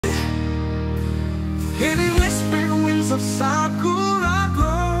In whispered winds of sakura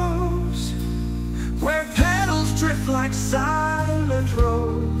grows, where petals drift like silent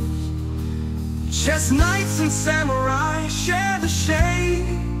rose. Chestnuts and samurai share the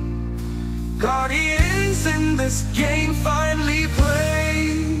shade. Guardians in this game finally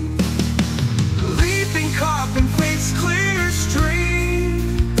play. Leaping carp in fate's clear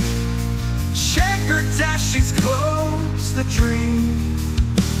stream, checkered dashes close the dream.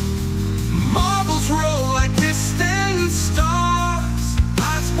 Marbles roll like distant stars,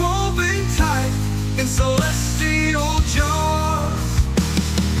 eyes woven tight in celestial jaws.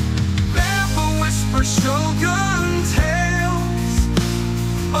 Barefoot whisper shogun tales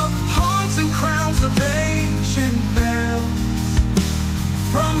of haunts and crowns of ancient bells.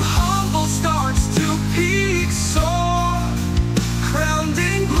 From humble starts to peaks soar, crowned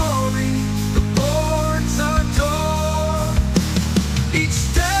in glory, the boards adore. Each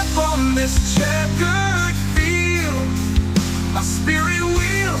step on this checkered field, my spirit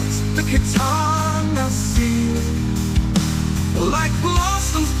wields the katana seal. Like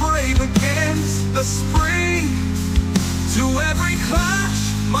blossoms brave against the spring, to every clash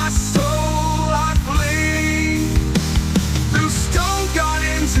my soul I fling. Through stone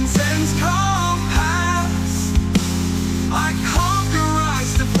gardens and Zen's compass, I conquer,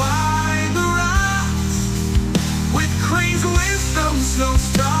 rise, defy the wrath. With crane's wisdom's no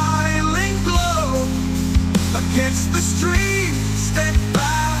styling glow, against the stream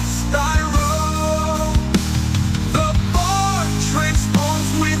steadfast I row. The board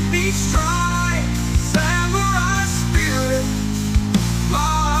transforms with each stride, samurai spirit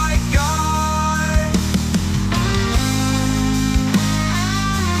my guide.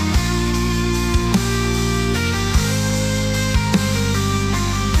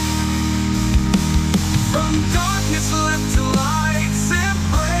 From darkness left to light's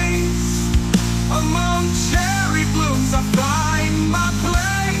embrace, among cherry blooms I find my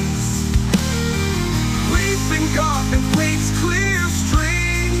place. Weeping garth and fate's clear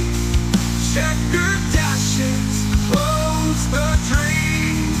stream, checkered dashes close the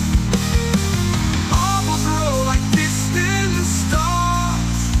dream. Marbles roll like distant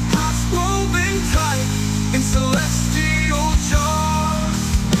stars, hearts woven tight in celestial jaws.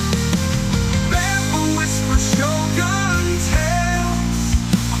 Barefoot whisper shogun tales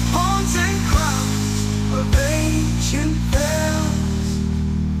of haunts and crowns of ancient bells.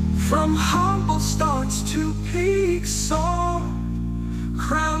 From humble starts to peaks soar,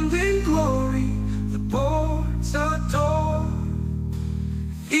 crowned in glory, the boards adore.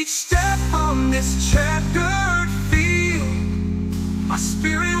 Each step on this checkered field, my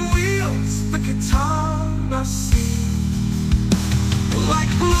spirit wields the katana seal. Like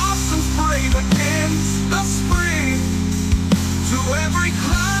blossoms brave against the spring, to every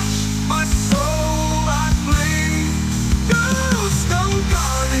clash my soul I fling. Through stone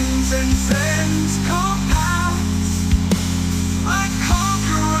gardens and Zen's compass, I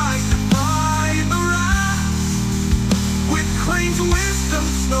conquer, I defy the wrath. With crane's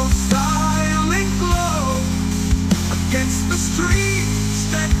wisdom's no styling glow, against the stream